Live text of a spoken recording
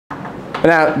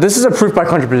Now, this is a proof by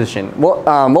contraposition. What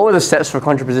were the steps for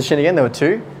contraposition again? There were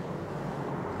two?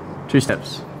 Two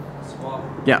steps. Swap.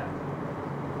 Yeah.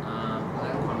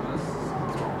 Converse.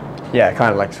 Yeah,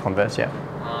 kind of like converse, yeah.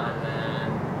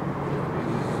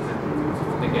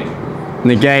 And then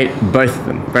Negate both of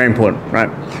them, very important, right?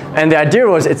 And the idea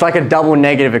was it's like a double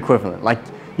negative equivalent. Like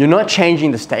you're not changing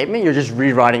the statement, you're just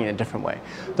rewriting it in a different way.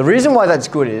 The reason why that's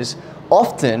good is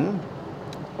often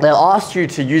they'll ask you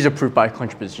to use a proof by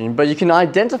contraposition, but you can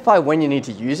identify when you need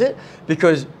to use it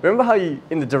because remember how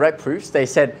in the direct proofs, they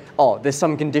said, oh, there's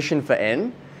some condition for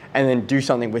n and then do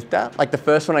something with that. Like the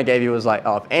first one I gave you was like,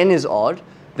 oh, if n is odd,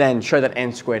 then show that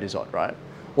n squared is odd, right?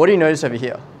 What do you notice over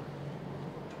here?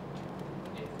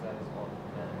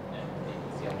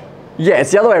 Yeah,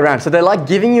 it's the other way around. So they're like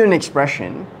giving you an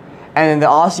expression and then they're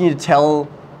asking you to tell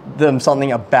them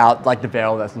something about like the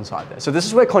variable that's inside there. So this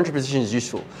is where contraposition is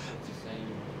useful.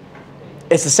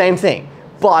 It's the same thing,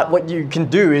 but what you can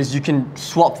do is you can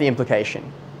swap the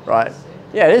implication, right?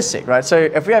 Yeah, it is sick, right? So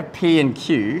if we have P and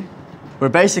Q, we're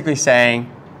basically saying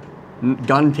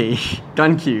gun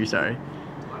Q, sorry.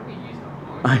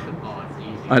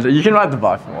 You can write the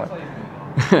bar if you want. I'll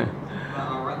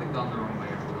write the gun the wrong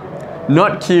way.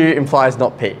 Not Q implies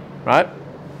not P, right?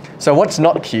 So what's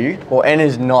not Q, or n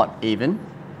is not even?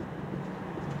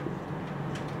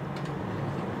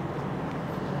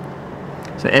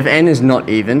 So if n is not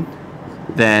even,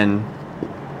 then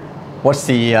what's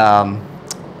the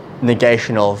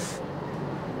negation of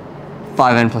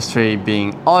 5n+3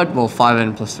 being odd? Well,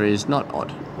 5n+3 is not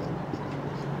odd.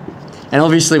 And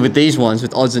obviously with these ones,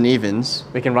 with odds and evens,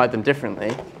 we can write them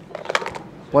differently.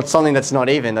 What's something that's not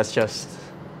even? That's just,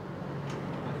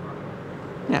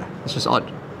 yeah, it's just odd.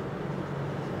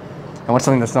 And what's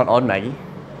something that's not odd, Maggie?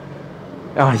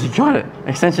 Oh, you got it.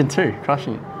 Extension 2,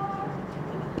 crushing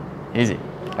it. Easy.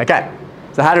 Okay,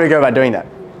 so how do we go about doing that?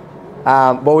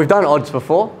 Well, we've done odds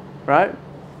before, right?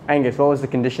 Angus, what was the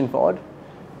condition for odd?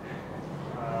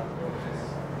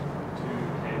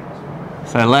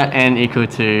 So let n equal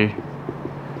to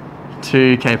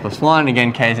 2k plus 1.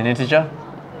 Again, k is an integer.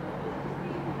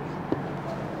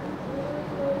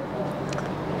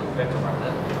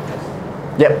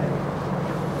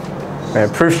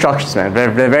 Yep. Proof structures, man.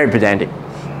 They're very pedantic.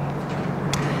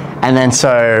 And then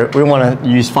so we want to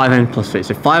use 5n+3.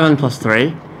 So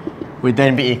 5n+3 would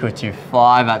then be equal to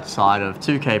 5 outside of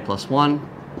 2k plus 1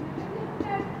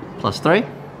 plus 3.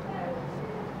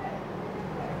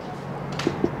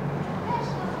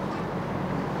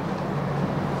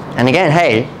 And again,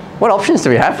 hey, what options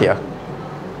do we have here?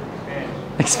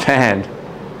 Expand.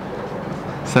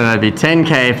 So that'd be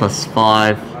 10k plus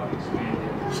 5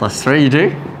 plus 3, you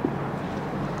do?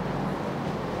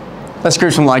 Let's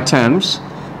group some like terms.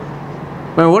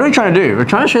 Well, what are we trying to do? We're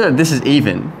trying to show that this is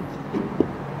even.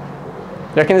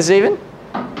 You reckon this is even?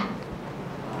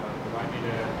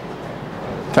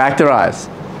 Factorize.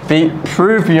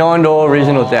 Prove beyond all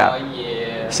reasonable doubt.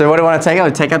 Yeah. So what do I want to take out?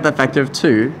 I take out that factor of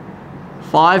 2.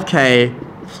 5k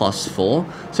plus 4.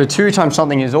 So 2 times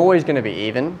something is always going to be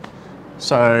even.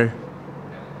 So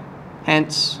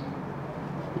hence,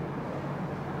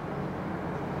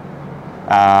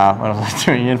 what was I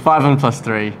doing? And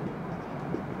 5n+3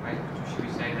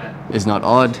 is not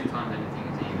odd.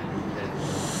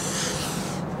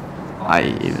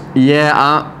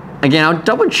 Again, I'll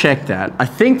double check that. I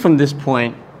think from this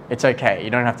point, it's okay. You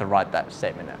don't have to write that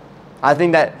statement out. I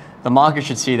think that the market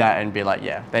should see that and be like,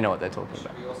 yeah, they know what they're talking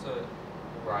about. Should we also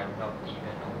write not even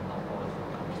or not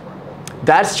odd?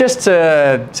 That's just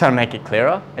to make it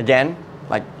clearer. Again,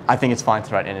 like I think it's fine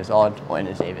to write n is odd or n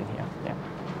is even here. Yeah.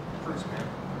 Proofs, man.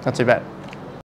 Not too bad.